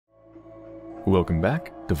Welcome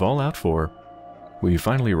back to Fallout 4. We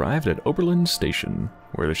finally arrived at Oberlin Station,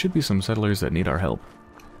 where there should be some settlers that need our help.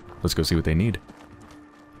 Let's go see what they need.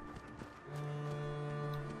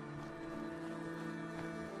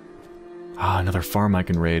 Ah, another farm I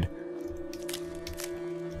can raid.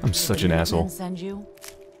 I'm such an asshole. Send you?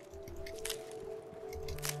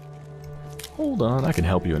 Hold on, I can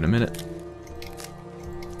help you in a minute.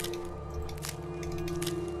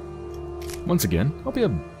 Once again, I'll be a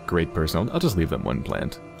great person. I'll just leave them one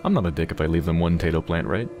plant. I'm not a dick if I leave them one potato plant,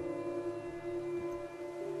 right?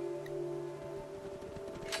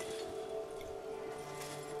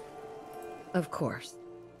 Of course.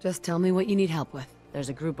 Just tell me what you need help with. There's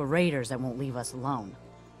a group of raiders that won't leave us alone.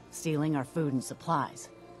 Stealing our food and supplies.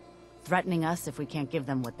 Threatening us if we can't give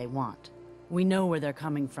them what they want. We know where they're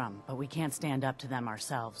coming from, but we can't stand up to them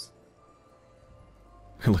ourselves.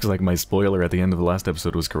 It looks like my spoiler at the end of the last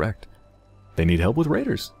episode was correct. They need help with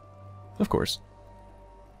raiders. Of course.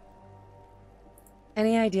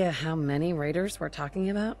 Any idea how many raiders we're talking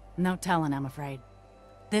about? No telling, I'm afraid.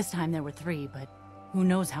 This time there were 3, but who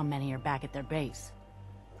knows how many are back at their base.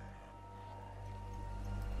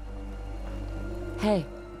 Hey.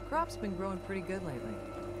 Crop's been growing pretty good lately.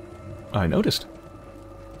 I noticed.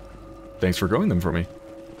 Thanks for growing them for me.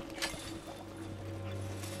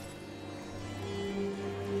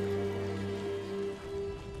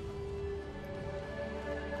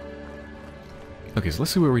 Okay, so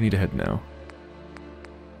let's see where we need to head now.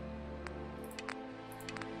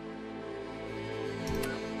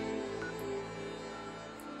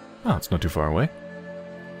 Oh, it's not too far away.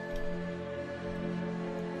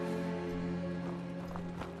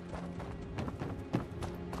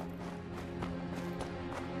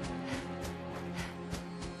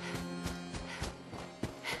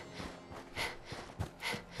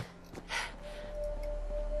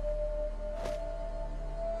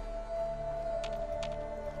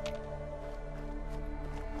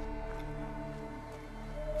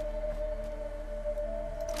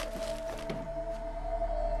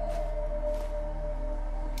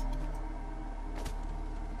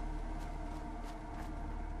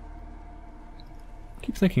 I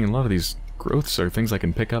keep thinking a lot of these growths are things I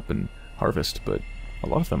can pick up and harvest, but a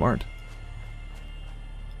lot of them aren't.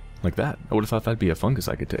 Like that. I would have thought that'd be a fungus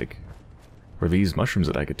I could take. Or these mushrooms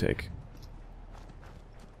that I could take.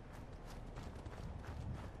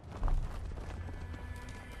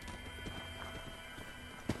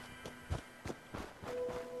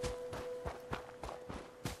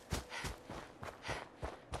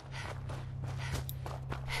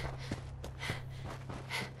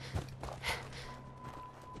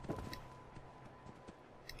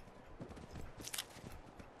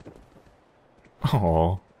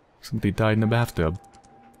 Oh, somebody died in a bathtub.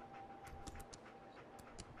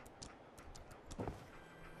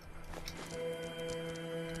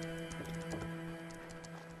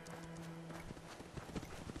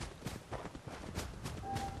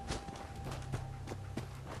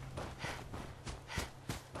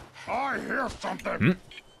 I hear something.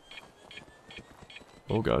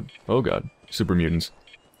 Oh god. Oh god. Super mutants.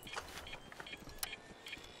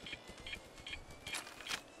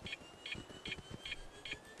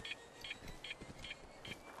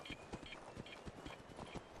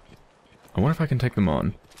 I wonder if I can take them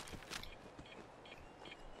on.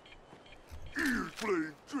 He's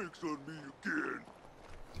playing tricks on me again.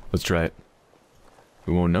 Let's try it.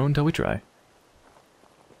 We won't know until we try.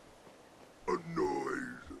 A noise.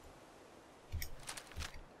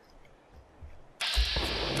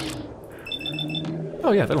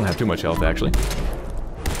 Oh yeah, they don't have too much health, actually.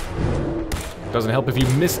 Doesn't help if you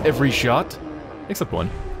miss every shot. Except one.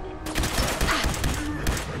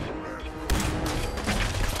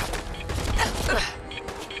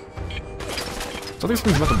 So this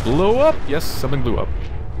thing's about to blow up? Yes, something blew up.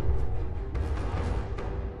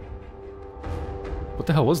 What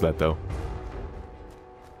the hell was that, though?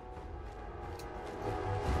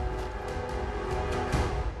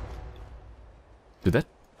 Did that...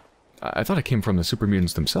 I thought it came from the super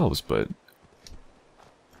mutants themselves, but...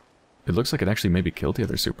 It looks like it actually maybe killed the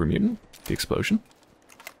other super mutant? The explosion?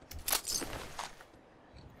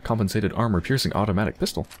 Compensated armor-piercing automatic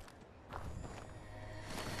pistol.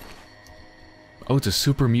 Oh, it's a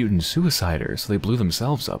super mutant suicider, so they blew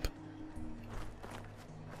themselves up.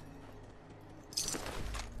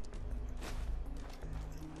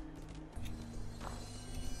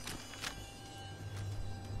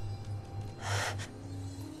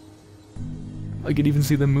 I could even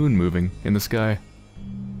see the moon moving in the sky.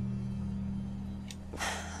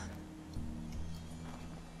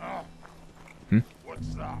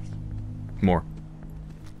 What's that? More.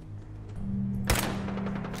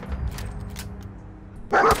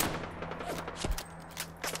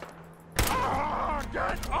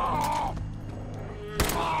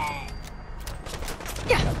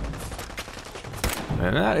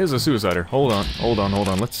 And that is a suicider. Hold on, hold on, hold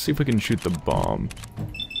on. Let's see if we can shoot the bomb.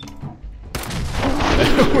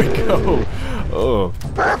 There we go. Oh.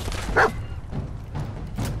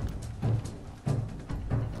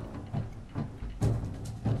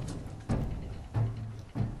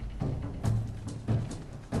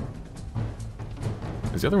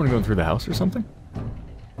 Is the other one going through the house or something?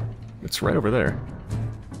 It's right over there.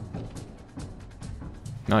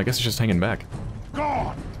 No, I guess it's just hanging back.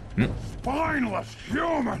 God! Spineless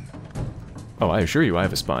human! Oh, I assure you I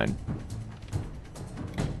have a spine.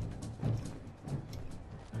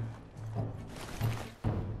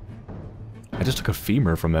 I just took a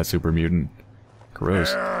femur from that super mutant.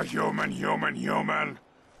 Gross. Yeah, human.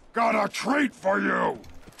 Got a treat for you!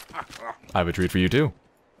 I have a treat for you too.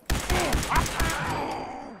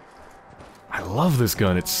 I love this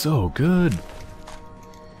gun, it's so good.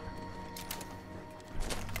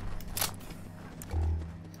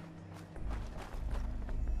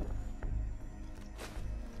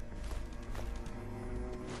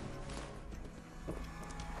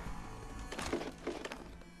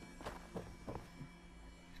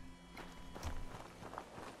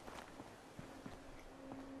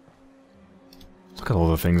 Look at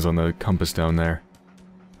all the things on the compass down there.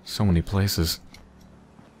 So many places.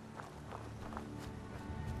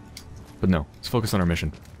 But no, let's focus on our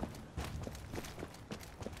mission.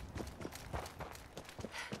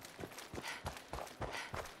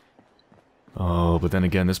 Oh, but then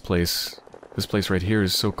again, this place right here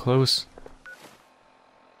is so close.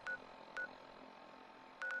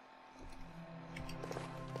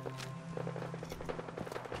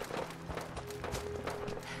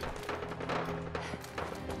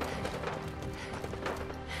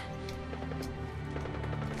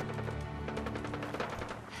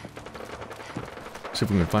 See if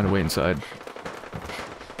we can find a way inside.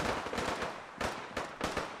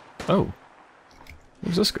 Oh.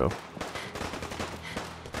 Where's this go?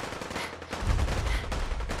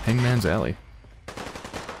 Hangman's Alley.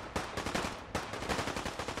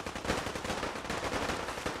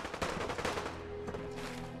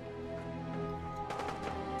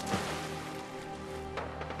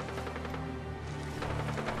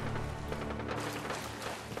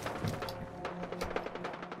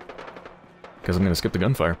 Guess I'm gonna skip the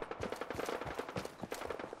gunfire.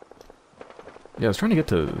 Yeah, I was trying to get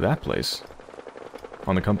to that place.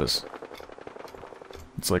 On the compass.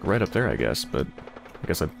 It's like right up there, I guess, but I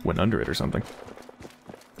guess I went under it or something.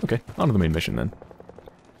 Okay, on to the main mission then.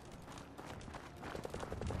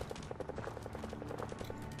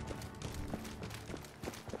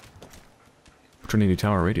 Trinity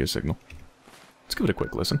Tower radio signal. Let's give it a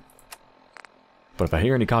quick listen. But if I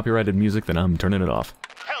hear any copyrighted music, then I'm turning it off.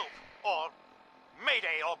 Help, or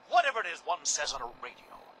Mayday, or whatever it is one says on a radio.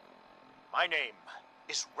 My name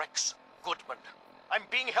is Rex Goodman. I'm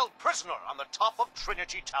being held prisoner on the top of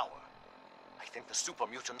Trinity Tower. I think the super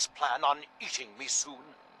mutants plan on eating me soon.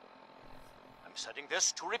 I'm setting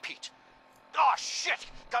this to repeat. Ah, shit!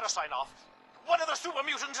 Gotta sign off. One of the super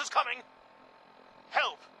mutants is coming!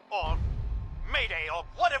 Help, or Mayday, or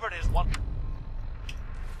whatever it is one...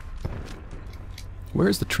 Where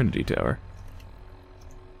is the Trinity Tower?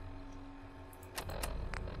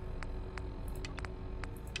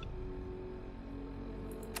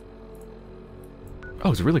 Oh,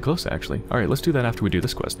 it's really close, actually. Alright, let's do that after we do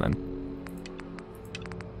this quest, then.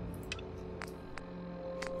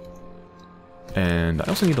 And I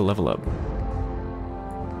also need to level up.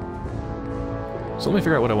 So let me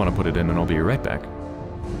figure out what I want to put it in, and I'll be right back.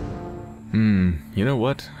 You know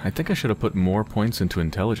what? I think I should have put more points into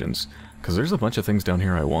intelligence, because there's a bunch of things down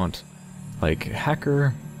here I want. Like,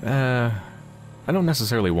 hacker... I don't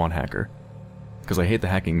necessarily want hacker, because I hate the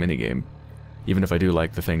hacking minigame. Even if I do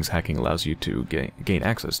like the things hacking allows you to gain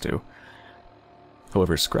access to.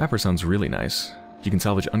 However, scrapper sounds really nice. You can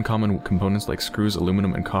salvage uncommon components like screws,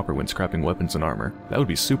 aluminum, and copper when scrapping weapons and armor. That would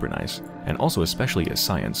be super nice, and also especially as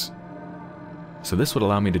science. So this would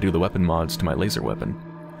allow me to do the weapon mods to my laser weapon.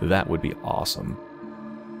 That would be awesome.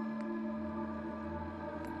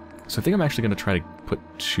 So I think I'm actually going to try to put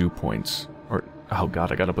 2 points. Or, oh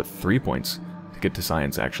god, I gotta put 3 points to get to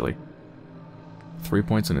science, actually. 3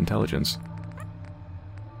 points in intelligence.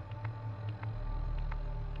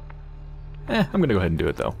 I'm gonna go ahead and do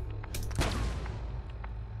it, though.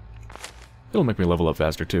 It'll make me level up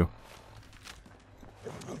faster, too.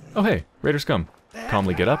 Oh hey, raiders come.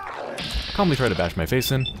 Calmly get up, calmly try to bash my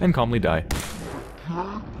face in, and calmly die.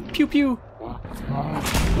 Pew pew!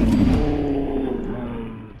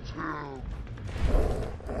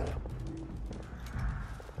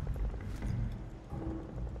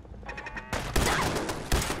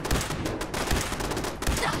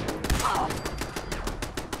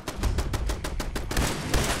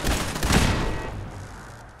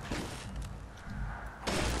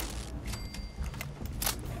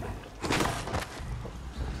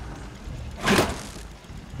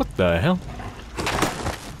 the hell?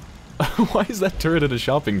 Why is that turret in a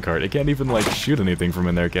shopping cart? It can't even, like, shoot anything from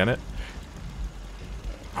in there, can it?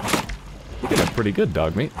 You're getting it pretty good,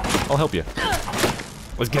 dog meat. I'll help you.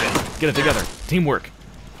 Let's get it. Get it together. Teamwork.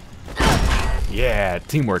 Yeah,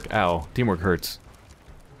 teamwork. Ow. Teamwork hurts.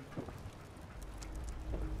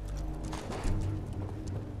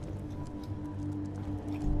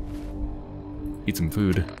 Eat some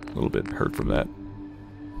food. A little bit hurt from that.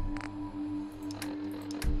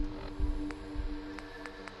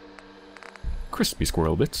 Crispy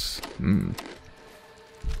squirrel bits. Mmm.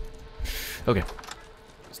 Okay.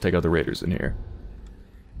 Let's take out the raiders in here.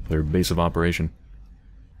 Their base of operation.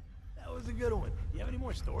 That was a good one. You have any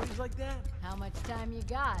more stories like that? How much time you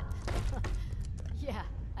got? Yeah,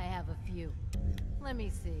 I have a few. Let me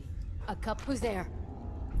see. A cup. Who's there?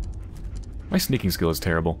 My sneaking skill is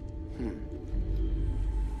terrible.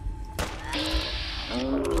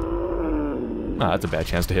 Ah, that's a bad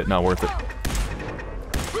chance to hit. Not worth it.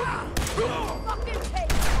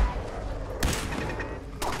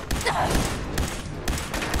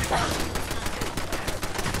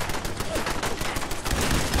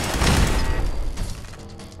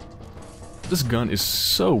 This gun is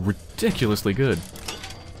so ridiculously good.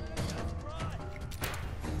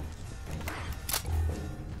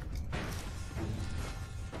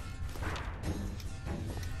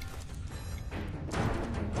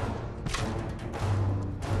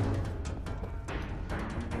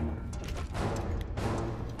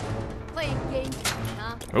 Playing games,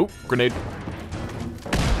 huh? Oh, grenade.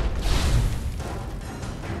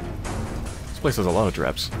 This place has a lot of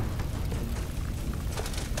traps.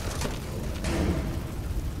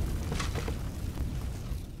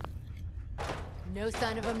 No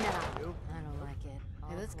sign of him now. I don't like it.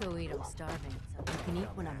 Hey, let's go eat. I'm starving. So you can eat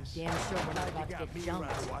when I'm damn sure we're not about to get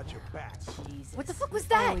jumped. Watch your back. Jesus. What the fuck was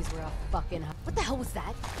that? Always were a fucking. What the hell was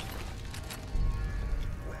that?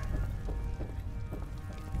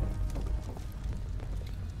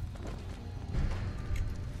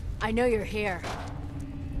 I know you're here.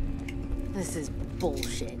 This is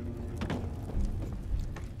bullshit.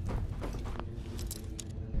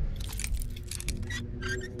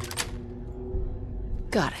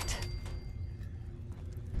 Got it.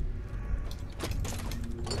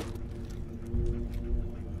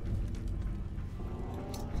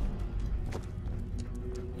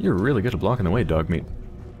 You're really good at blocking the way, dog meat.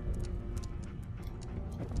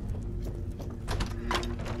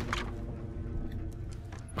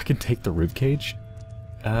 I can take the rib cage?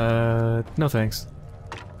 No thanks.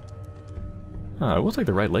 I will take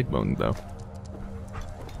the right leg bone, though.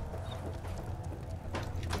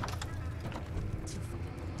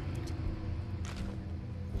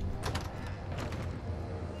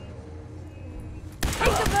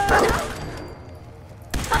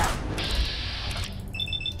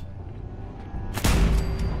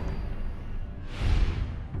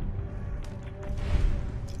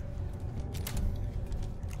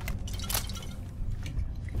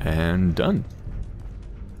 And done.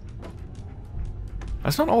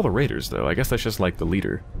 That's not all the raiders, though. I guess that's just like the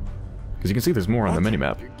leader. Because you can see there's more on the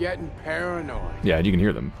minimap. You're getting paranoid. Yeah, and you can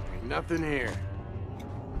hear them. Ain't nothing here.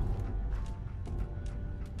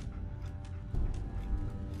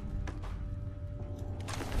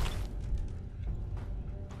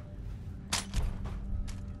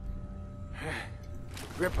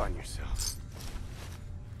 Grip on yourself.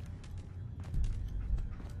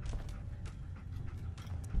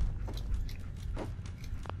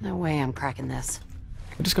 No way I'm cracking this.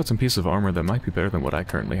 I just got some piece of armor that might be better than what I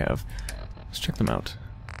currently have. Let's check them out.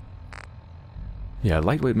 Yeah,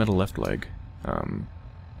 lightweight metal left leg.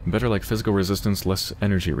 Better like physical resistance, less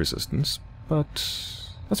energy resistance. But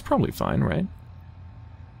that's probably fine, right?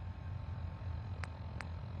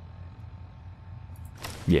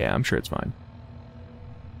 Yeah, I'm sure it's fine.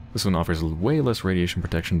 This one offers way less radiation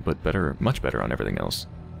protection, but better, much better on everything else.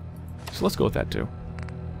 So let's go with that too.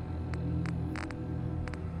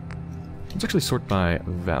 Let's actually sort by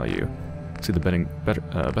value. See the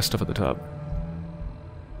best stuff at the top.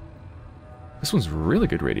 This one's really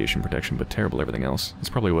good radiation protection, but terrible everything else. It's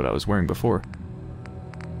probably what I was wearing before.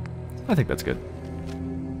 I think that's good.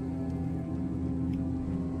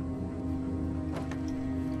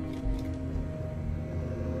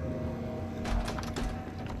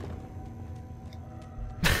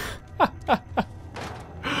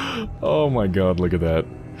 Oh my god, look at that.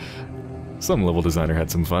 Some level designer had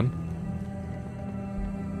some fun.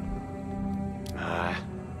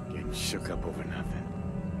 Getting shook up over nothing.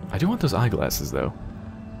 I do want those eyeglasses, though.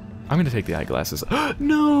 I'm gonna take the eyeglasses.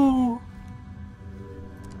 No!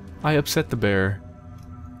 I upset the bear.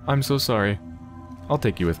 I'm so sorry. I'll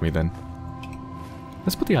take you with me, then.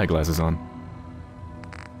 Let's put the eyeglasses on.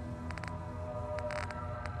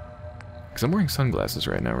 Because I'm wearing sunglasses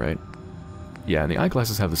right now, right? Yeah, and the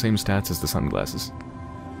eyeglasses have the same stats as the sunglasses.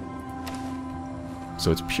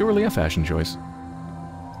 So it's purely a fashion choice.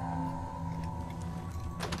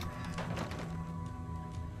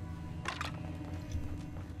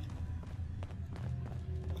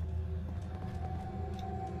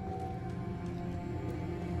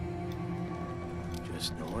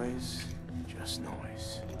 Just noise. Just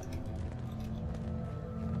noise.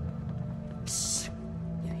 Psst.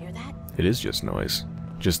 You hear that? It is just noise.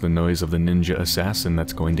 Just the noise of the ninja assassin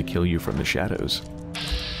that's going to kill you from the shadows.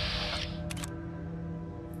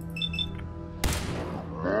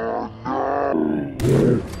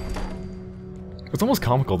 It's almost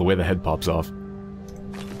comical the way the head pops off.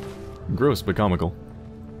 Gross, but comical.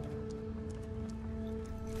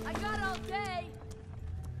 I got all day.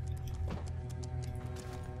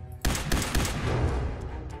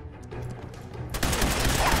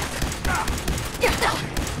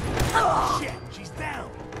 Shit, she's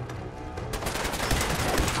down.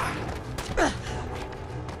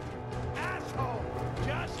 Asshole!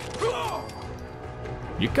 Just...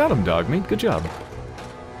 You got him, dog meat. Good job.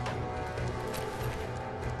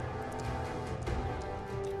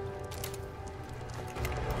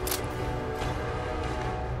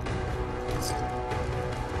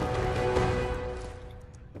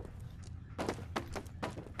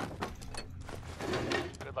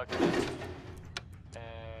 Good luck with this.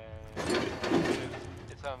 And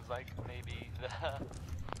it sounds like maybe the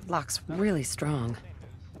Lock's really strong.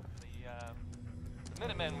 the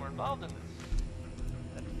Minutemen were involved in this.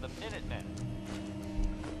 That's the Minutemen.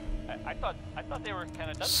 I thought they were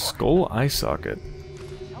kind of done for. Skull eye socket.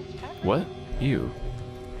 What? Ew.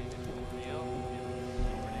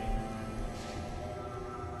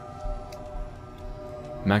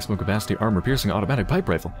 Maximum capacity armor piercing automatic pipe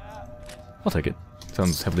rifle. I'll take it.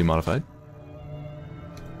 Sounds heavily modified.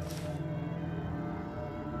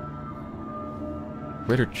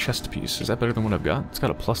 Greater chest piece. Is that better than what I've got? It's got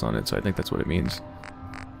a plus on it, so I think that's what it means.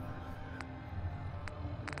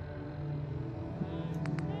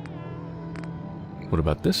 What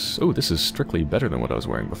about this? Oh, this is strictly better than what I was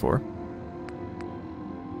wearing before.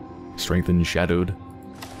 Strengthened, shadowed.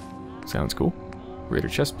 Sounds cool. Greater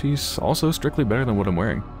chest piece, also strictly better than what I'm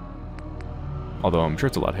wearing. Although I'm sure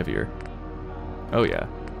it's a lot heavier. Oh yeah,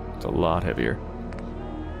 it's a lot heavier.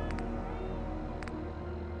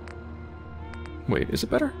 Wait, is it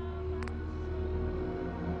better?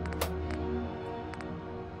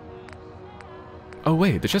 Oh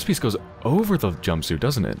wait, the chest piece goes over the jumpsuit,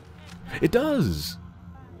 doesn't it? It does!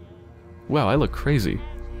 Wow, I look crazy.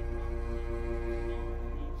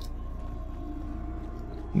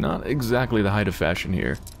 Not exactly the height of fashion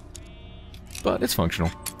here, but it's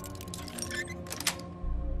functional.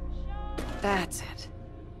 That's it.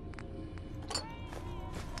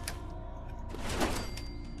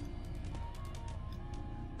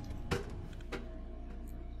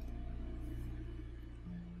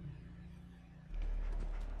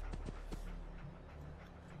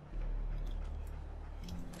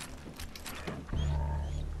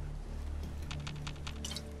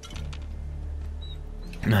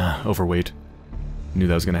 Nah, overweight. Knew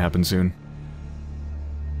that was gonna happen soon.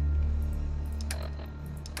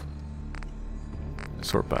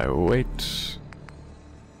 Sort by weight.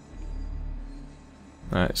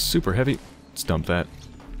 Alright, super heavy. Let's dump that.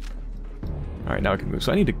 Alright, now I can move.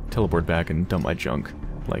 So I need to teleport back and dump my junk.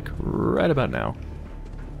 Like, right about now.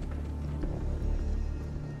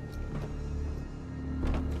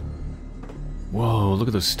 Whoa, look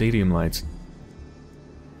at those stadium lights.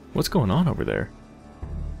 What's going on over there?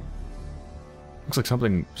 Looks like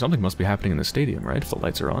something must be happening in the stadium, right? If the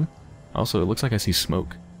lights are on. Also, it looks like I see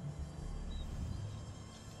smoke.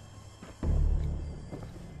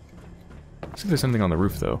 Looks like there's something on the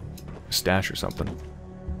roof, though. A stash or something.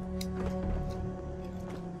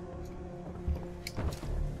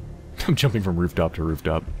 I'm jumping from rooftop to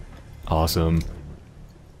rooftop. Awesome.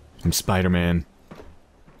 I'm Spider-Man.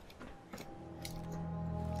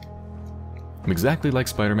 I'm exactly like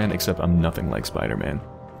Spider-Man, except I'm nothing like Spider-Man.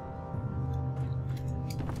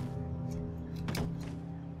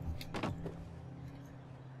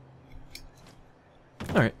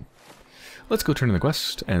 Alright. Let's go turn in the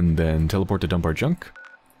quest, and then teleport to dump our junk.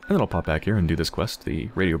 And then I'll pop back here and do this quest, the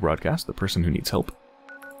radio broadcast, the person who needs help.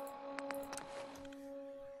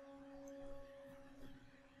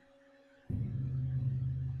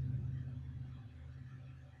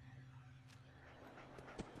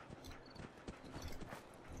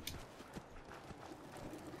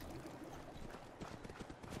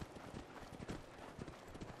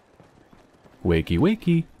 Wakey,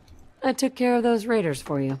 wakey. I took care of those raiders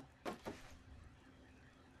for you.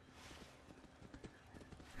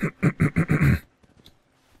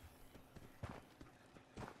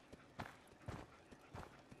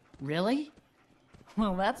 Really?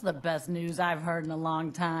 Well, that's the best news I've heard in a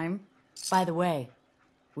long time. By the way,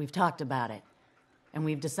 we've talked about it, and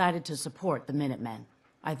we've decided to support the Minutemen.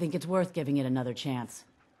 I think it's worth giving it another chance.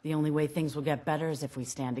 The only way things will get better is if we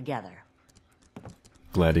stand together.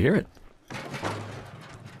 Glad to hear it.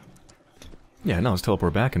 Yeah, now let's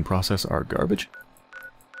teleport back and process our garbage.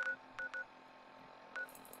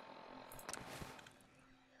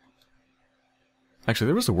 Actually,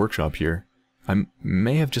 there was a workshop here. I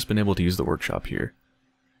may have just been able to use the workshop here.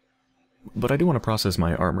 But I do want to process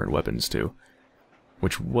my armor and weapons too.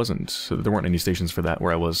 Which wasn't, so there weren't any stations for that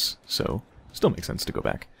where I was, so still makes sense to go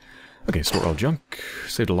back. Okay, store all junk.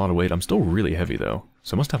 Saved a lot of weight. I'm still really heavy though,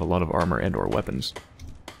 so I must have a lot of armor and or weapons.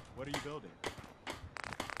 What are you building?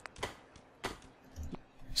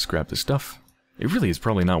 Scrap this stuff. It really is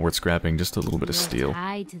probably not worth scrapping, just a little bit of steel.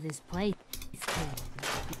 Tied to this place.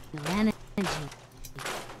 No energy.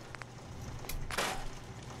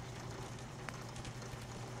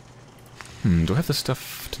 Do I have the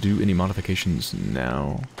stuff to do any modifications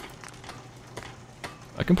now?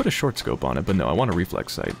 I can put a short scope on it, but no, I want a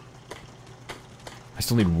reflex sight. I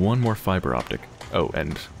still need one more fiber optic. Oh,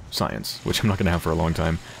 and science, which I'm not going to have for a long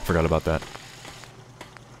time. Forgot about that.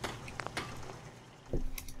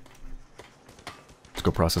 Let's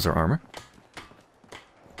go process our armor.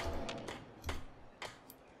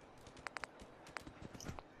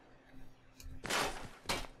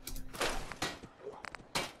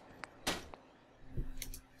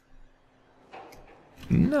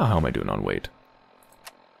 Now how am I doing on weight?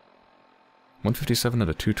 157 out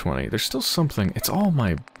of 220. There's still something. It's all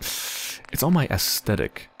my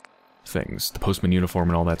aesthetic things. The postman uniform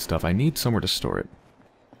and all that stuff. I need somewhere to store it.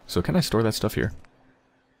 So can I store that stuff here?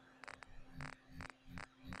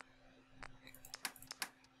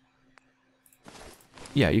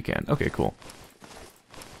 Yeah, you can. Okay, cool.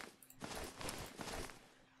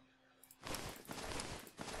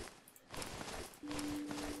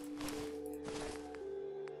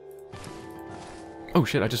 Oh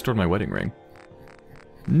shit, I just stored my wedding ring.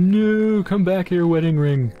 No, come back here, wedding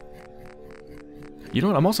ring. You know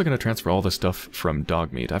what, I'm also going to transfer all this stuff from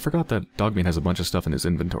Dogmeat. I forgot that Dogmeat has a bunch of stuff in his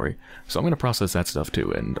inventory, so I'm going to process that stuff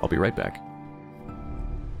too, and I'll be right back.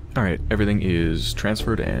 Alright, everything is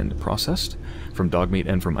transferred and processed from Dogmeat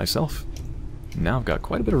and from myself. Now I've got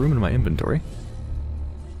quite a bit of room in my inventory.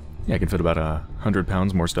 Yeah, I can fit about 100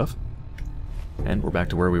 pounds more stuff. And we're back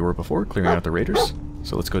to where we were before, clearing out the raiders.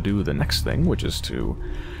 So let's go do the next thing, which is to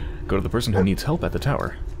go to the person who needs help at the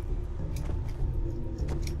tower.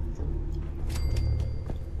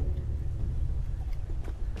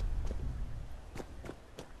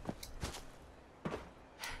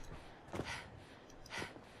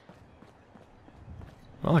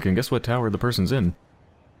 Well, I can guess what tower the person's in.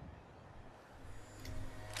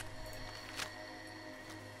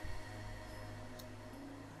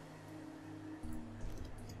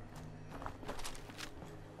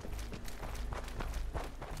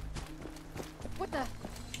 What the?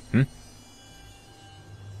 Hmm?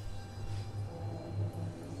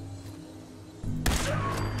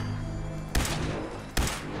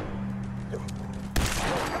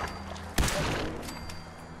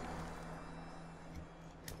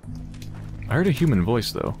 I heard a human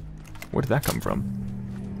voice, though. Where did that come from?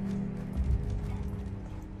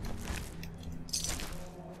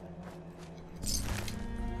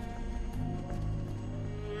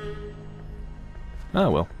 Oh,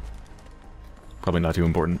 well. Probably not too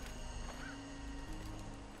important.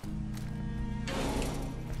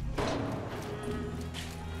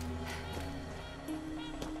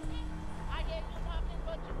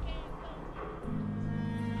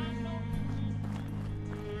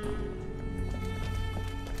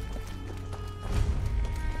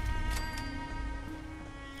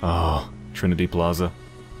 Oh, Trinity Plaza.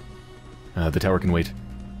 The tower can wait.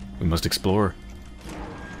 We must explore.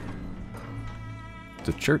 It's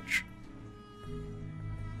a church.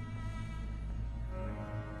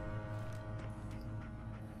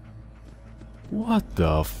 What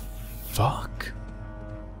the fuck?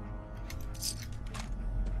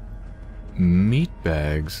 Meat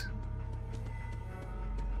bags.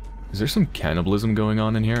 Is there some cannibalism going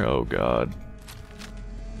on in here? Oh god.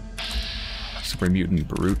 Super mutant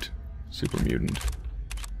brute. Super mutant.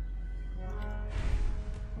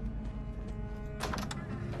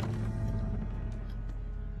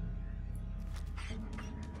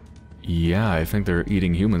 Yeah, I think they're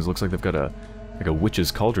eating humans. Looks like they've got a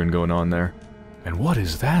witch's cauldron going on there. And what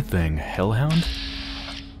is that thing? Hellhound?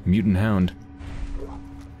 Mutant hound.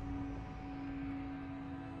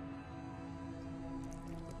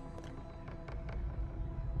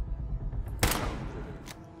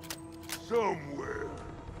 Somewhere.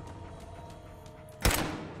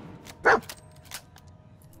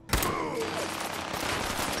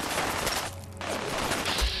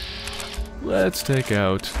 Let's take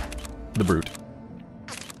out the brute.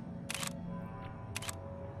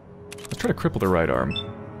 Let's try to cripple the right arm.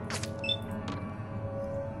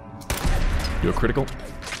 Do a critical.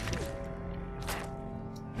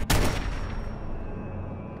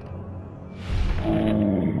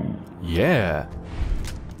 Yeah.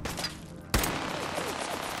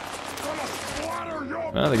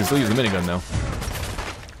 Well, they can still use the minigun though.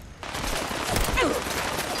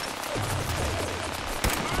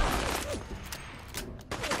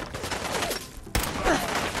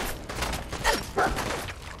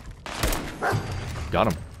 Got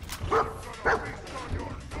him.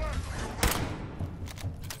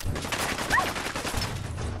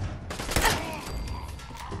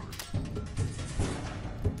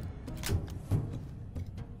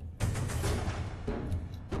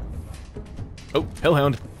 Oh,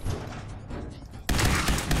 Hellhound.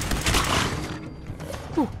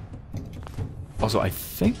 Whew. Also, I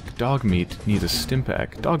think dog meat needs a stim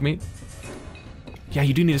pack. Dog meat? Yeah,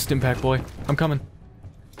 you do need a stim pack, boy. I'm coming.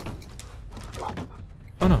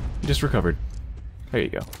 Oh no, you just recovered. There you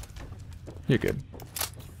go. You're good.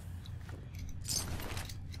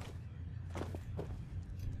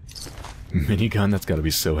 Minigun, that's gotta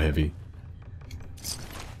be so heavy.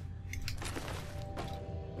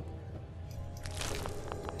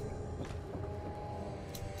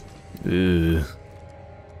 Ugh.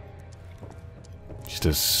 Just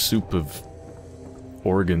a soup of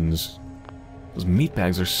organs. Those meat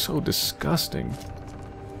bags are so disgusting.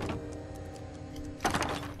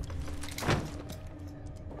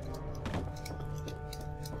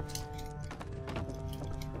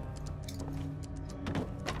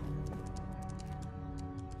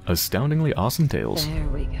 Astoundingly awesome tails. There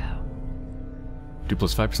we go. Do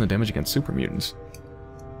plus 5% damage against super mutants.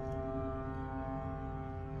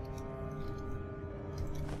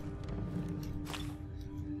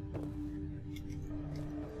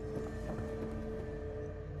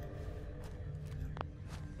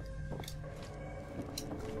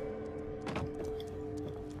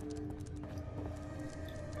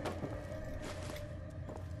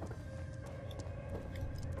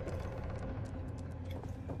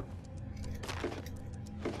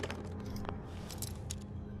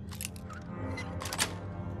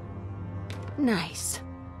 Nice.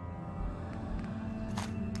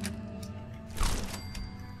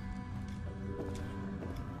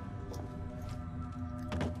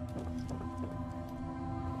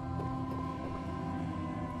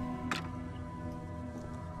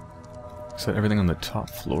 Is that everything on the top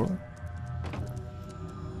floor? No,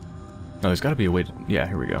 there's gotta be a way to... Yeah,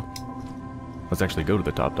 here we go. Let's actually go to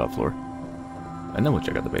the top floor. And then we'll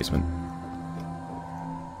check out the basement.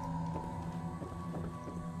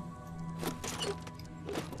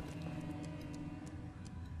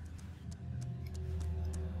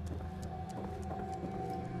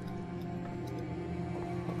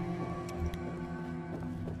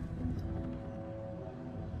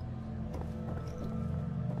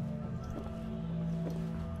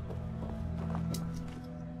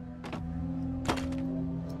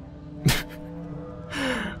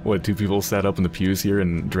 What, two people sat up in the pews here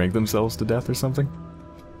and drank themselves to death or something?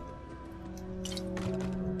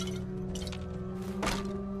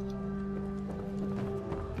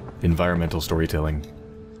 Environmental storytelling.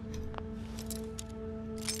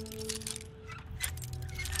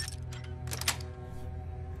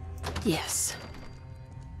 Yes.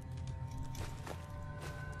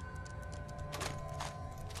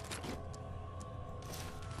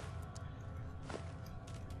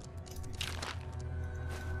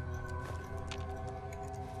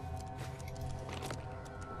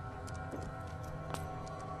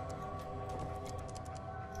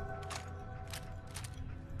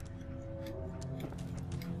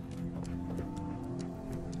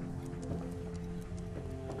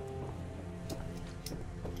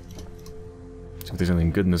 See if there's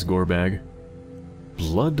anything good in this gore bag.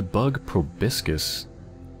 Blood bug proboscis.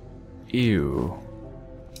 Ew.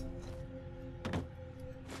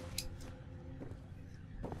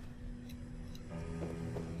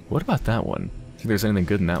 What about that one? Think there's anything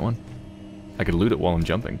good in that one? I could loot it while I'm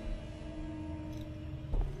jumping.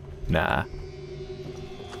 Nah.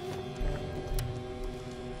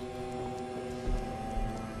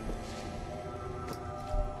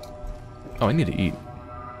 Oh, I need to eat.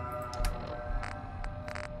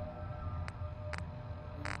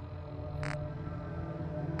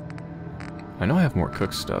 I know I have more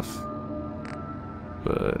cooked stuff.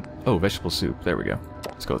 But... oh, vegetable soup. There we go.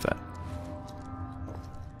 Let's go with that.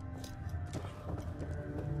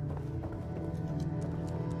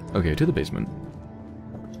 Okay, to the basement.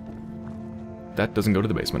 That doesn't go to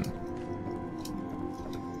the basement.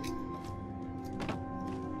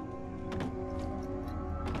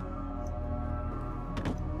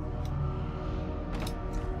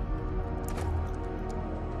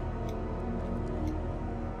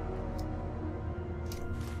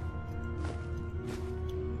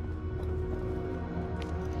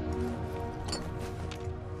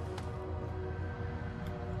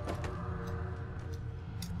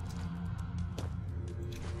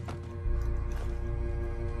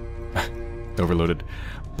 Overloaded.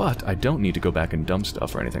 But I don't need to go back and dump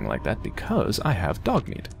stuff or anything like that because I have dog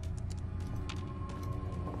meat.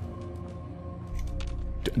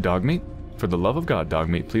 Dog meat? For the love of God, dog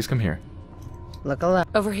meat, please come here. Look alive.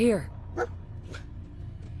 Over here.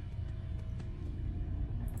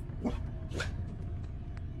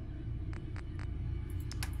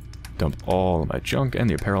 Dump all of my junk and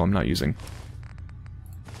the apparel I'm not using.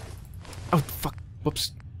 Oh, fuck.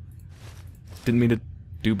 Whoops. Didn't mean to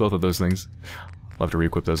do both of those things. I'll have to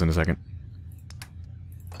re-equip those in a second.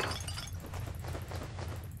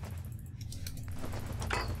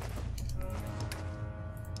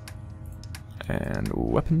 And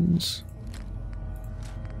weapons.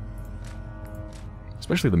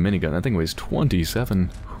 Especially the minigun. That thing weighs 27.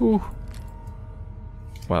 Whew.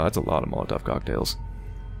 Wow, that's a lot of Molotov cocktails.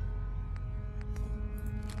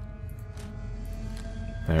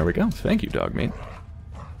 There we go. Thank you, dog meat.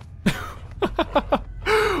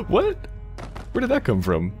 What? Where did that come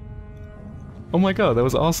from? Oh my god, that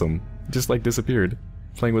was awesome. Just like disappeared.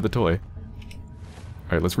 Playing with a toy.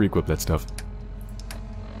 Alright, let's re-equip that stuff.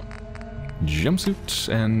 Jumpsuit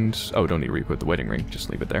and... oh, don't need to re-equip the wedding ring. Just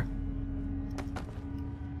leave it there.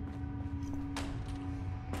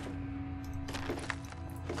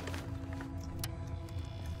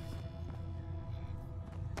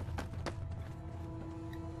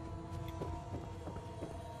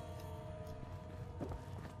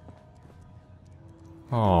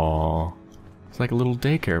 Aww. It's like a little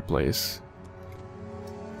daycare place.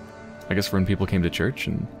 I guess when people came to church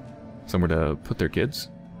and somewhere to put their kids.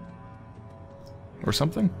 Or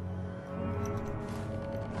something.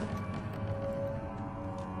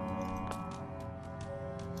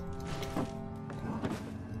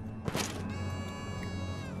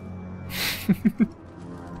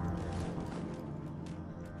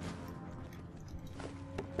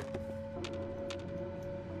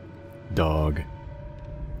 Dog.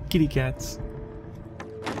 Kitty cats.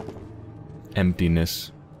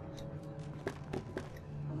 Emptiness.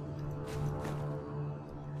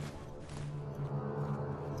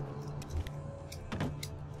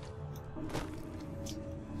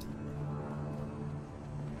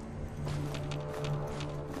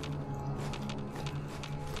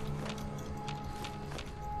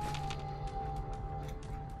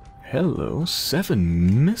 Hello,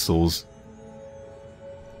 7 missiles.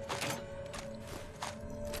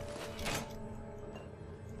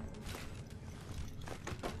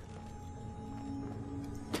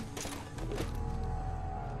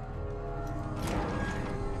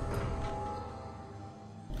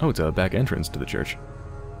 Oh, it's a back entrance to the church.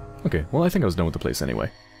 Okay, well I think I was done with the place anyway.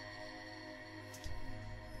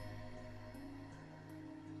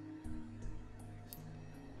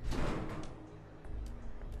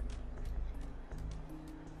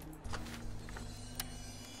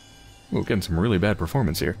 Ooh, getting some really bad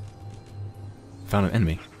performance here. Found an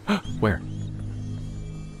enemy. Where?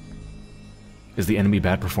 Is the enemy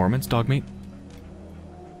bad performance, dog meat?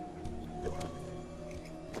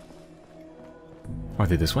 Are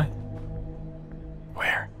they this way?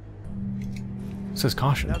 Where? It says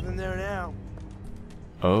caution. Nothing there now.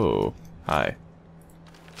 Oh, hi.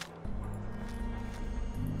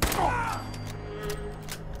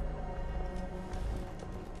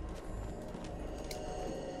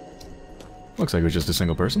 Looks like it was just a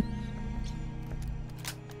single person.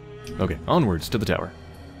 Okay, onwards to the tower.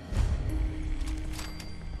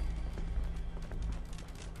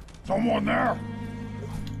 Someone there?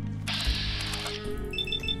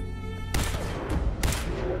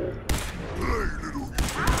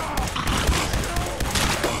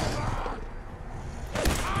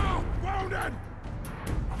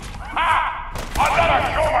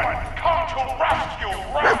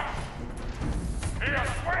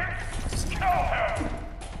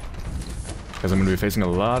 Because I'm going to be facing a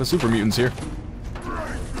lot of super mutants here.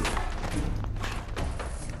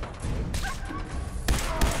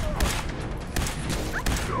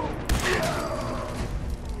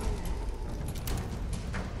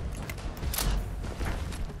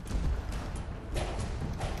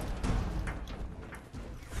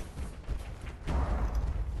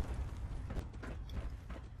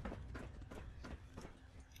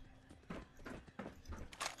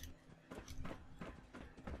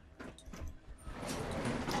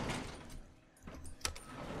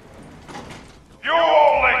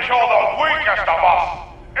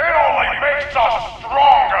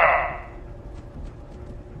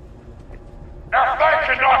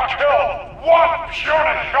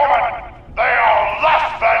 human! They are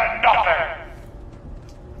less than nothing!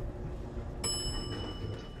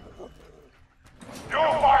 You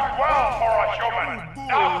fight well for a human!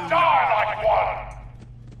 Now die like one!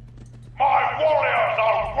 My warriors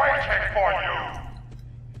are waiting for you!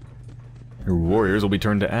 Your warriors will be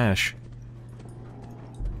turned to ash.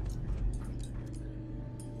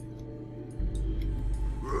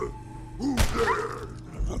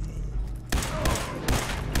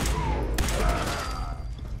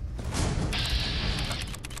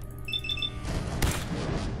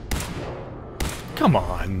 Come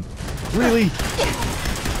on. Really?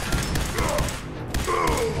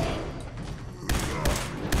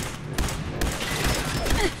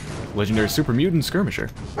 Legendary Super Mutant Skirmisher.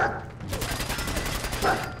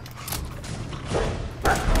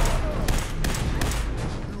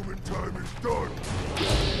 Human time is done!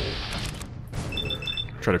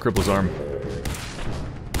 Try to cripple his arm.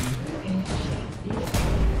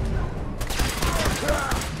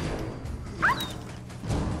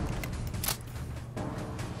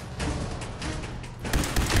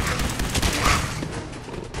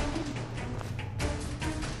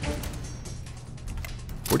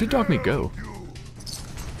 Where did Dog Meat go?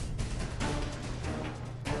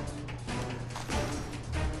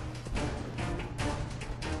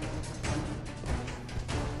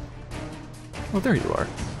 Oh, there you are.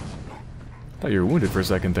 Thought you were wounded for a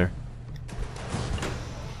second there.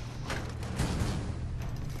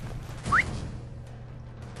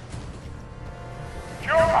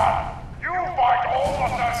 Human! You fight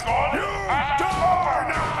almost as good as die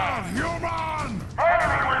now, human! Maybe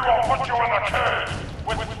we will put you in the cage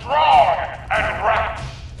with Strong and Rex!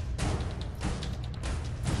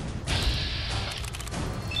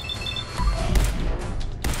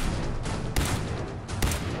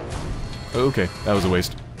 Okay, that was a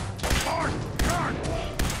waste.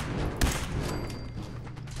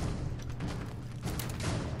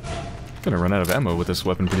 Gonna run out of ammo with this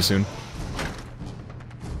weapon pretty soon.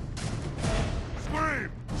 Scream!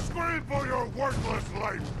 Scream for your worthless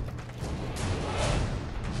life!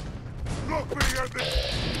 Look me in the...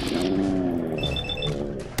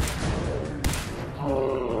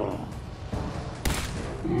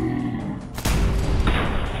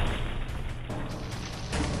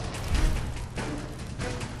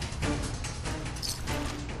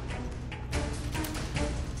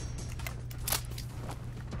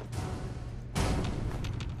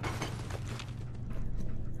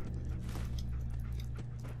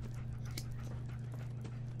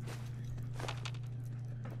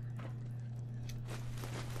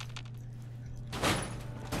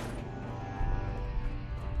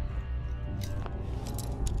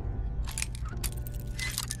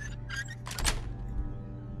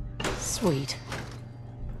 Sweet.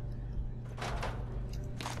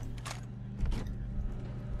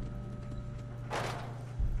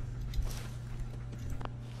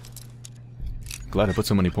 Glad I put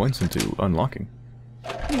so many points into unlocking.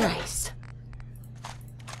 Nice.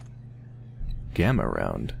 Gamma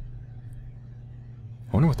round.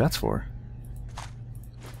 I wonder what that's for.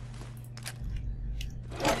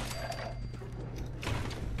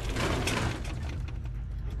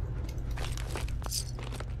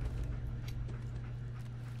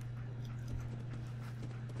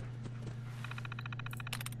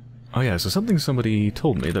 Oh yeah, so something somebody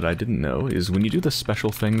told me that I didn't know is when you do the special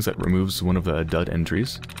things that removes one of the dud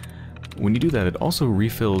entries, when you do that it also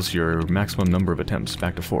refills your maximum number of attempts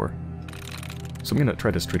back to 4. So I'm gonna try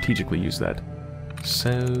to strategically use that.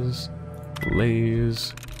 Says,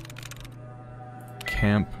 lays,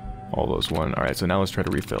 camp, all those one. Alright, so now let's try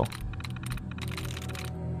to refill.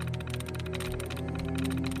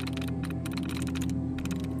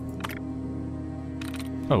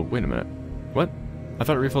 Oh, wait a minute. What? I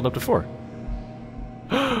thought it refilled up to 4.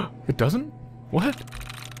 It doesn't? What?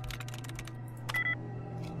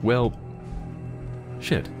 Well...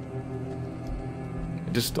 shit.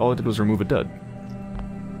 It just, all it did was remove a dud.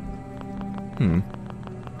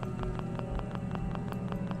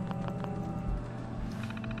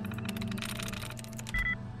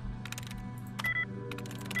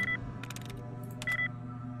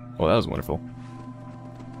 Well, that was wonderful.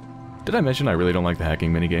 Did I mention I really don't like the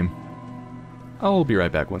hacking minigame? I'll be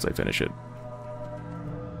right back once I finish it.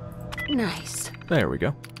 Nice. There we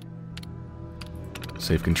go.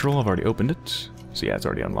 Save control, I've already opened it. So yeah, it's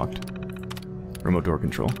already unlocked. Remote door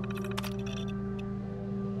control.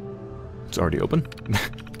 It's already open.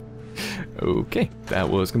 Okay, that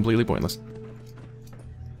was completely pointless.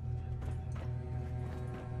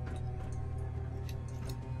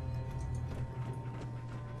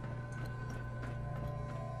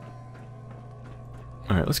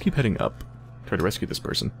 Alright, let's keep heading up. Try to rescue this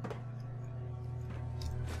person.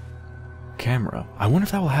 Camera. I wonder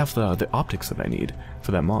if that will have the optics that I need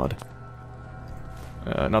for that mod.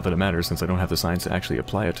 Not that it matters, since I don't have the science to actually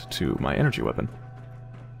apply it to my energy weapon.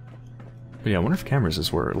 But yeah, I wonder if cameras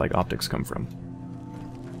is where, like, optics come from.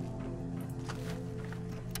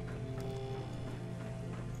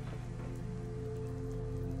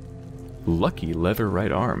 Lucky leather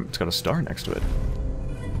right arm. It's got a star next to it.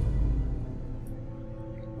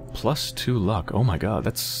 +2 luck. Oh my god,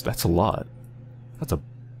 that's a lot.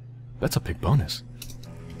 That's a big bonus.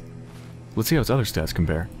 Let's see how its other stats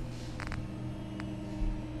compare.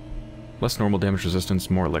 Less normal damage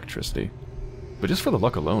resistance, more electricity. But just for the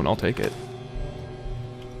luck alone, I'll take it.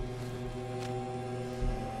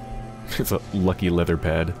 It's a lucky leather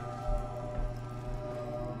pad.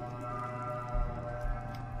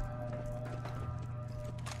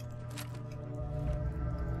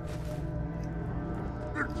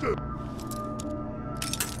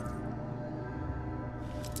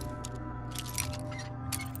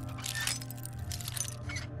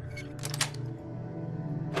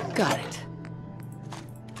 Got it.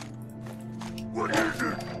 What is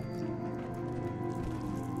it?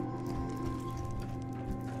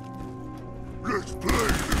 Let's play,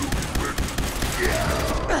 little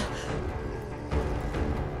yeah.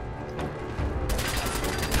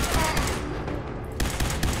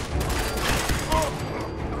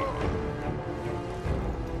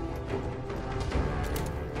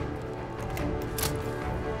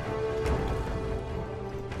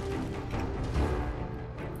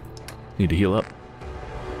 Need to heal up.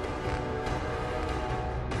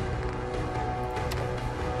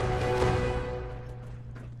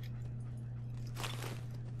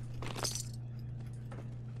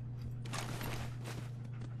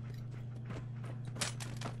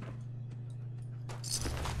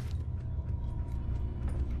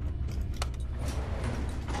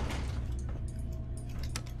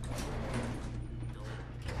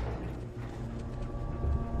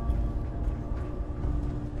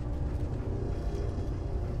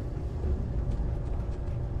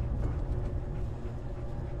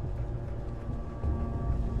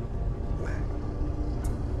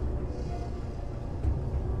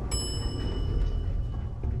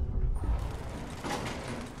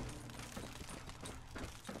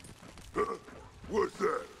 What's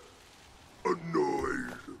that? A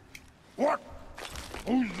noise. What?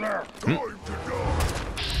 Who's there? Time to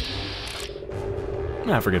die.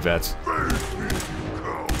 Nah, forget Vats. Face me, you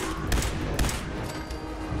coward.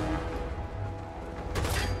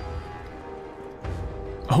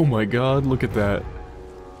 Oh my god, look at that.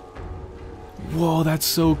 Whoa, that's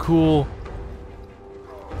so cool.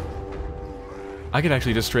 I could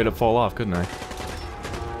actually just straight up fall off, couldn't I?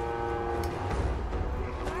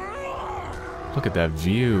 Look at that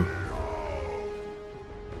view.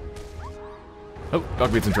 Oh,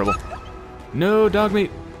 Dogmeat's in trouble. No, Dogmeat!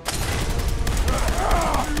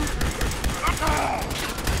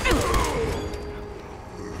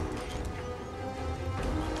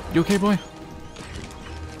 You okay, boy?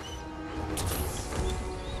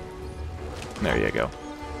 There you go.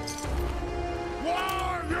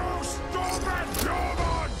 Why, you stupid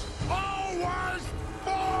humans always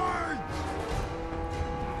fight?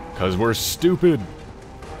 'Cause we're stupid.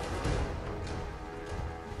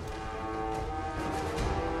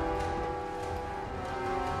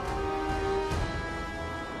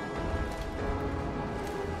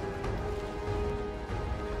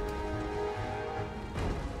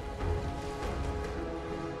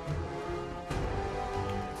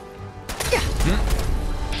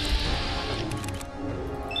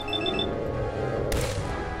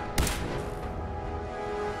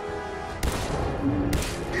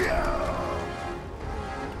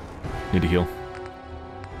 Need to heal.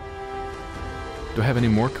 Do I have any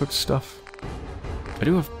more cooked stuff? I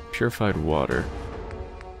do have purified water.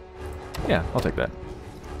 Yeah, I'll take that.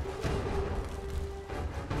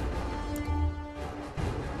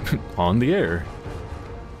 On the air.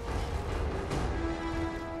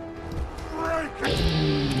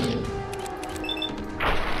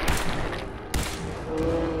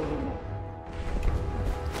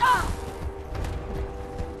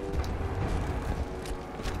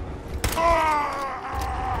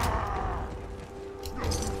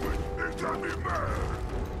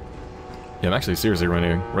 Yeah, I'm actually seriously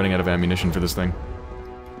running out of ammunition for this thing.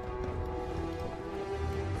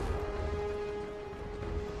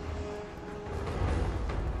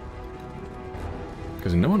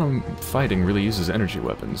 Because no one I'm fighting really uses energy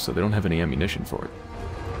weapons, so they don't have any ammunition for it.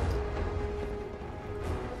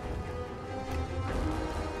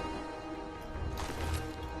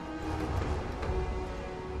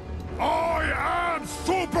 I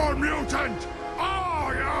super mutant!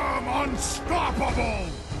 I am unstoppable!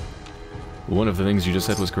 One of the things you just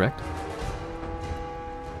said was correct.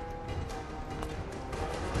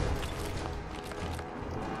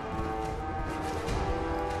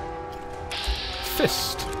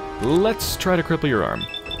 Fist. Let's try to cripple your arm.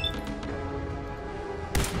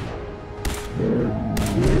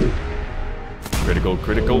 Critical,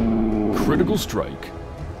 critical, critical strike.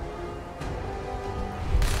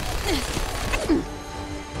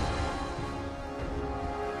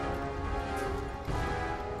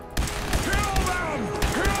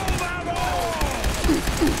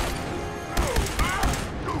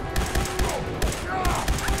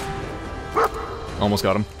 Almost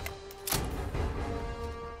got him.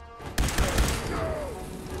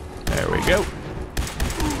 There we go.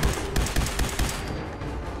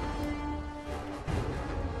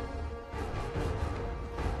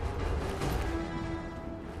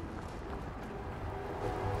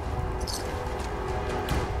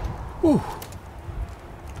 Whew.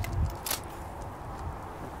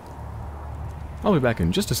 I'll be back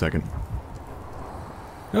in just a second.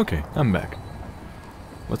 Okay, I'm back.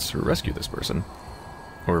 Let's rescue this person.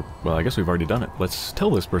 Or, well, I guess we've already done it. Let's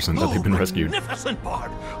tell this person that they've been rescued. Magnificent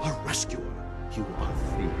Bard! A rescuer! You are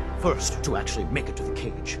the first to actually make it to the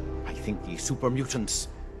cage. I think the super mutants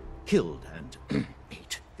killed and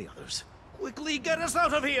ate the others. Quickly get us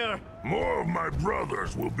out of here! More of my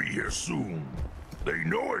brothers will be here soon. They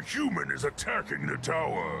know a human is attacking the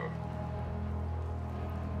tower.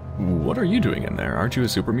 What are you doing in there? Aren't you a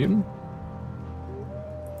super mutant?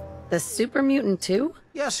 The super mutant too?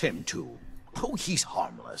 Yes, him too. Oh, he's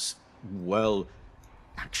harmless. Well,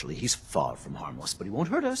 actually, he's far from harmless, but he won't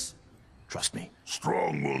hurt us. Trust me.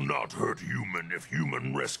 Strong will not hurt human if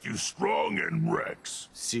human rescues Strong and Rex.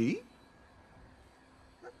 See?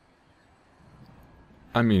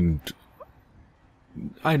 I mean,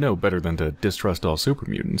 I know better than to distrust all super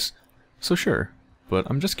mutants, so sure, but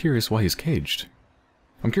I'm just curious why he's caged.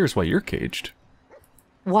 I'm curious why you're caged.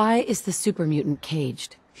 Why is the super mutant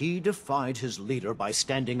caged? He defied his leader by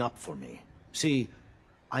standing up for me. See,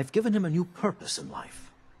 I've given him a new purpose in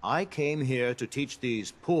life. I came here to teach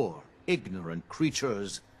these poor, ignorant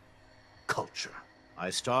creatures culture. I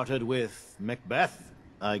started with Macbeth.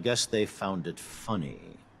 I guess they found it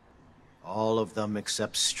funny. All of them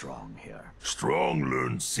except Strong here. Strong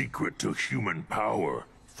learned secret to human power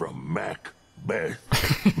from Macbeth.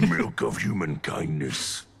 Milk of human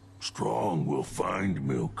kindness. Strong will find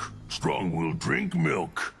milk. Strong will drink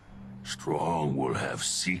milk. Strong will have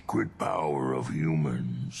secret power of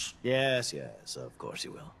humans. Yes, of course he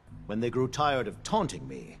will. When they grew tired of taunting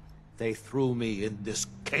me, they threw me in this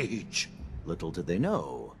cage. Little did they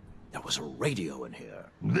know, there was a radio in here.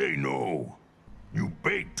 They know. You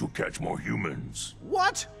bait to catch more humans.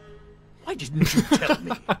 What? Why didn't you tell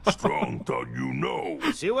me? Strong thought you know.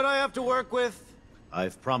 See what I have to work with?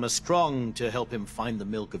 I've promised Strong to help him find the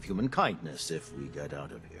milk of human kindness if we get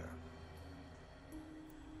out of here.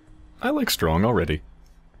 I like Strong already.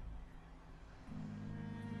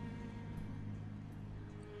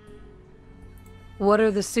 What are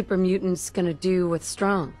the super mutants gonna do with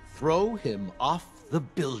Strong? Throw him off the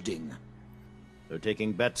building. They're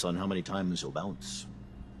taking bets on how many times he'll bounce.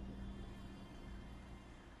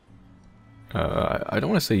 I don't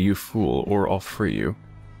want to say you fool, or I'll free you.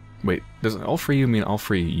 Wait, does I'll free you mean I'll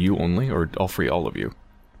free you only, or I'll free all of you?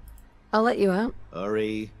 I'll let you out.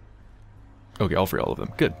 Hurry. Okay, I'll free all of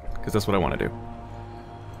them. Good, because that's what I want to do.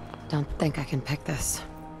 Don't think I can pick this.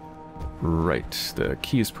 Right, the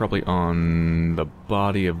key is probably on the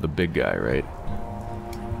body of the big guy, right?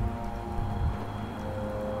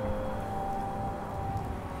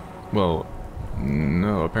 Well,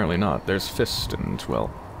 no, apparently not. There's Fist and,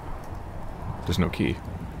 well, there's no key.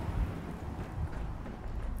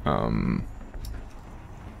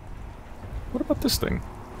 What about this thing?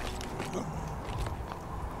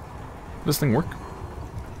 Does this thing work?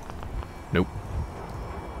 Nope.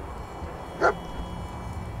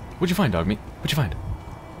 What'd you find, Dogmeat? What'd you find?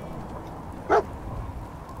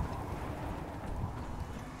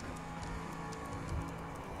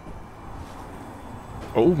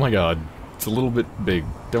 Oh my god. It's a little bit big.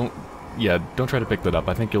 Don't try to pick that up.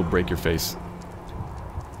 I think you'll break your face.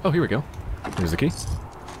 Oh, here we go. Here's the key.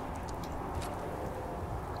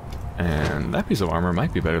 And that piece of armor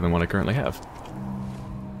might be better than what I currently have.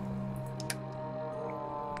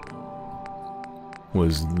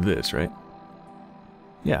 Was this, right?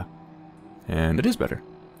 Yeah. And it is better.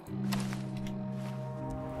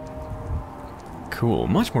 Cool.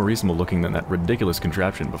 Much more reasonable looking than that ridiculous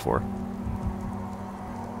contraption before.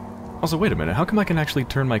 Also, wait a minute. How come I can actually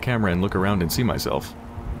turn my camera and look around and see myself?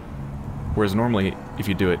 Whereas normally, if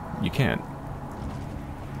you do it, you can't.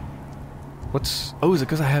 What's... Oh, is it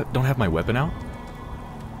because I don't have my weapon out?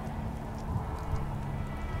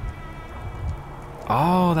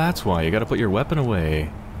 Oh, that's why. You gotta put your weapon away.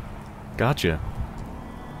 Gotcha.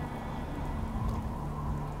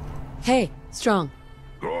 Hey, Strong.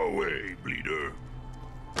 Go away, bleeder.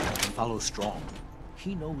 Follow Strong.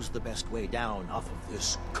 He knows the best way down off of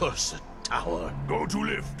this cursed tower. Go to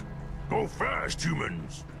lift. Go fast,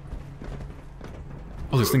 humans.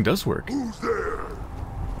 Oh, this thing does work. Who's there?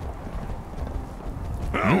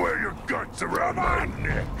 I'll wear your guts around my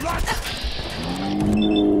neck.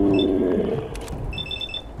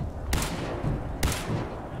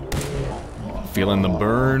 Feeling the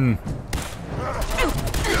burn.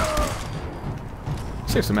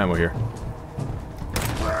 Save some ammo here.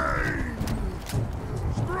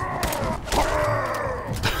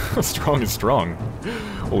 Strong is strong.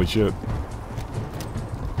 Holy shit.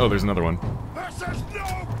 Oh, there's another one. This is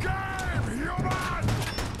no game, human!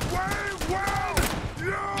 We win!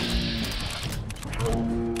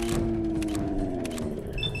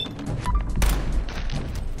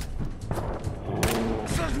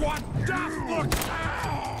 This is what death looks like!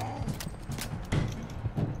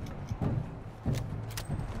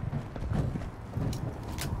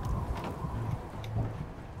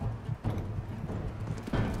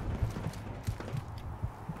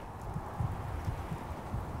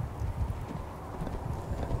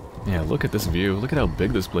 Yeah, look at this view. Look at how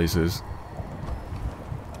big this place is.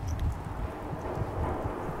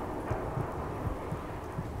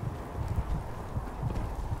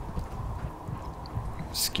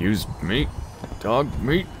 Excuse me. Dog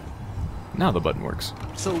meat. Now the button works.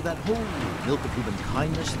 So that whole milk of human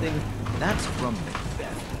kindness thing, that's from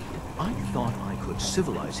Macbeth. I thought I could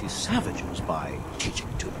civilize his savages by teaching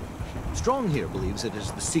it to them. Strong here believes it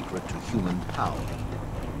is the secret to human power.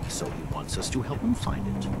 So he wants us to help him find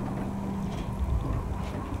it.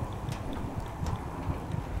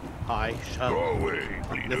 I shall Go away,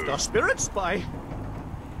 bleeder. lift our spirits by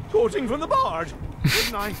quoting from the bard.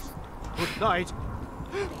 Good night. Good night.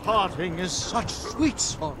 Parting is such sweet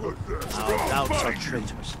sorrow. Our doubts are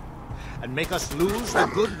traitors, and make us lose the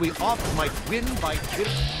good we oft might win by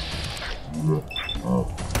killing.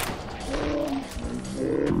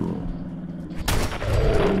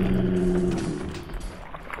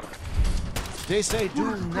 They say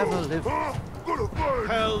do never live.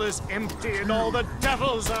 Hell is empty and all the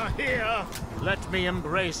devils are here. Let me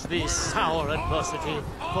embrace this sour adversity,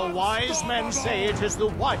 for wise men say it is the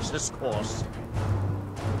wisest course.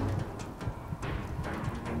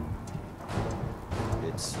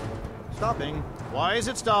 It's stopping. Why is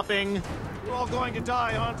it stopping? We're all going to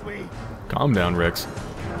die, aren't we? Calm down, Rex.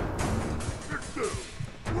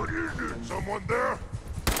 What is it? Someone there?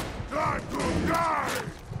 Time to die!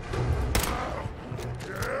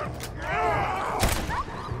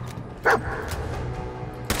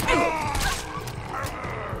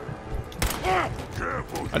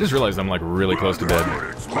 I just realized I'm like really close to dead.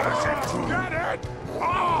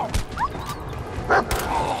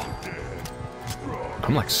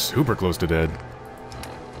 I'm like super close to dead.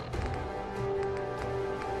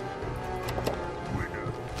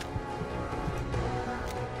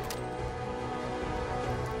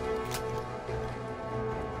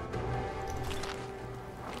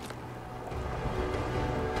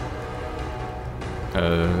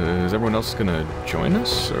 Is everyone else gonna join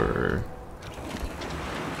us, or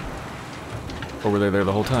were they there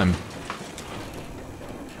the whole time?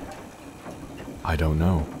 I don't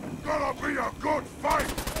know. Gonna be a good fight!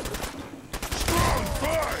 Strong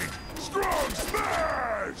fight! Strong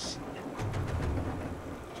smash!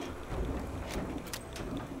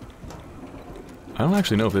 I don't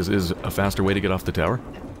actually know if this is a faster way to get off the tower.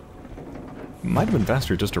 Might have been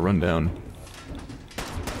faster just to run down.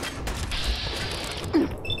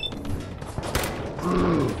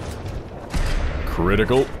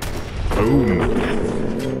 Critical. Boom.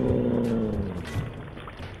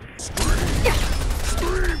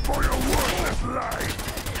 Scream for your worthless life!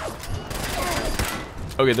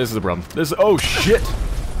 Okay, this is the problem. This. Oh shit!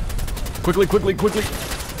 Quickly, quickly, quickly!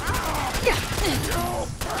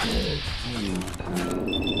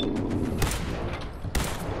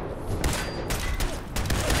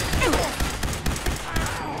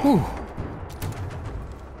 Whew.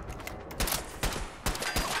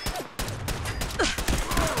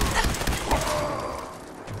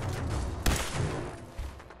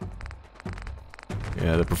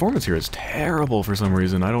 Yeah, the performance here is terrible for some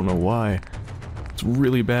reason. I don't know why. It's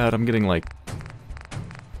really bad. I'm getting like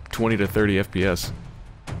 20 to 30 FPS.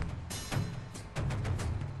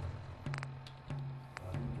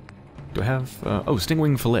 Do do I have? Oh,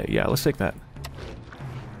 stingwing fillet. Yeah, let's take that.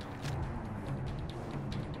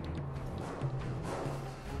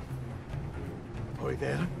 Are we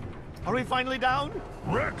there? Are we finally down?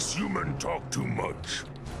 Rex human talk too much.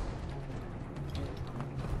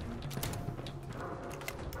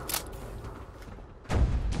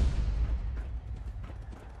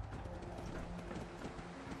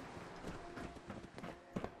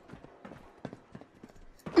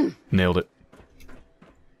 Nailed it.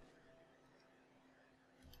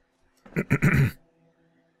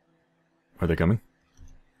 Are they coming?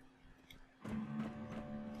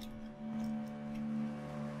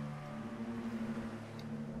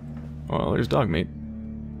 Well, there's dog meat.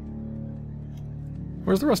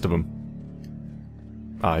 Where's the rest of them?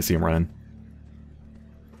 Ah, I see him running.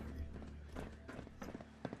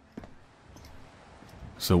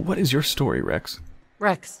 So what is your story, Rex?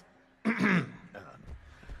 Rex.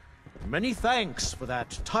 Many thanks for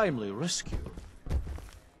that timely rescue.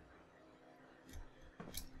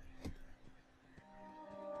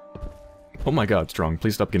 Oh my god, Strong,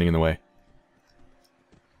 please stop getting in the way.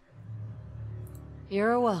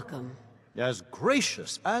 You're welcome. As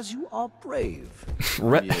gracious as you are brave.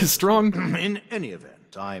 Strong? In any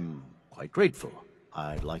event, I'm quite grateful.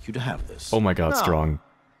 I'd like you to have this. Oh my god, Now, Strong.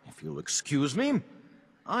 if you'll excuse me,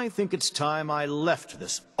 I think it's time I left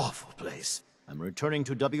this awful place. I'm returning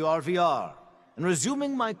to WRVR and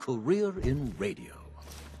resuming my career in radio.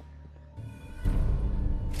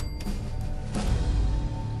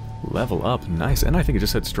 Level up, nice. And I think it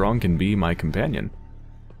just said Strong can be my companion.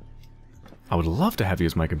 I would love to have you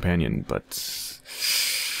as my companion, but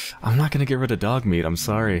I'm not gonna get rid of dog meat, I'm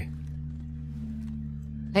sorry.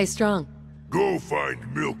 Hey, Strong. Go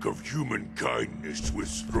find milk of human kindness with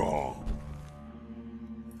Strong.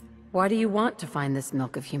 Why do you want to find this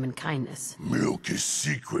milk of human kindness? Milk is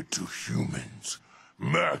secret to humans.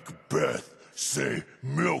 Macbeth say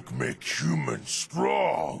milk make humans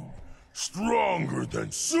strong. Stronger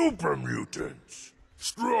than super mutants.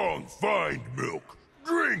 Strong find milk,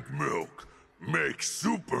 drink milk. Make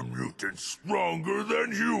super mutants stronger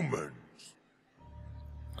than humans.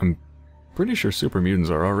 I'm pretty sure super mutants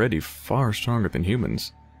are already far stronger than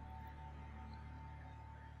humans.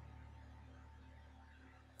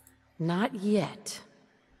 Not yet,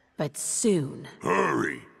 but soon.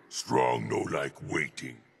 Hurry! Strong no like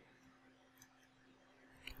waiting.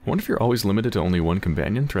 I wonder if you're always limited to only one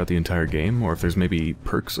companion throughout the entire game, or if there's maybe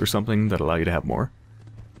perks or something that allow you to have more.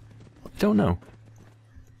 I don't know.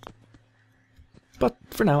 But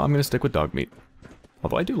for now, I'm going to stick with dog meat.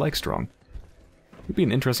 Although I do like Strong. He'd be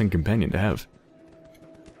an interesting companion to have.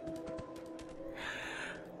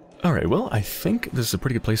 Alright, well, I think this is a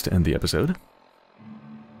pretty good place to end the episode.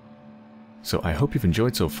 So I hope you've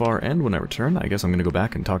enjoyed so far, and when I return, I guess I'm going to go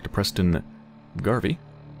back and talk to Preston Garvey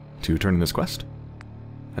to turn in this quest.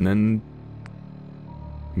 And then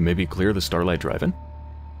maybe clear the Starlight Drive-In?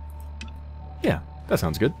 Yeah, that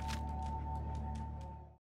sounds good.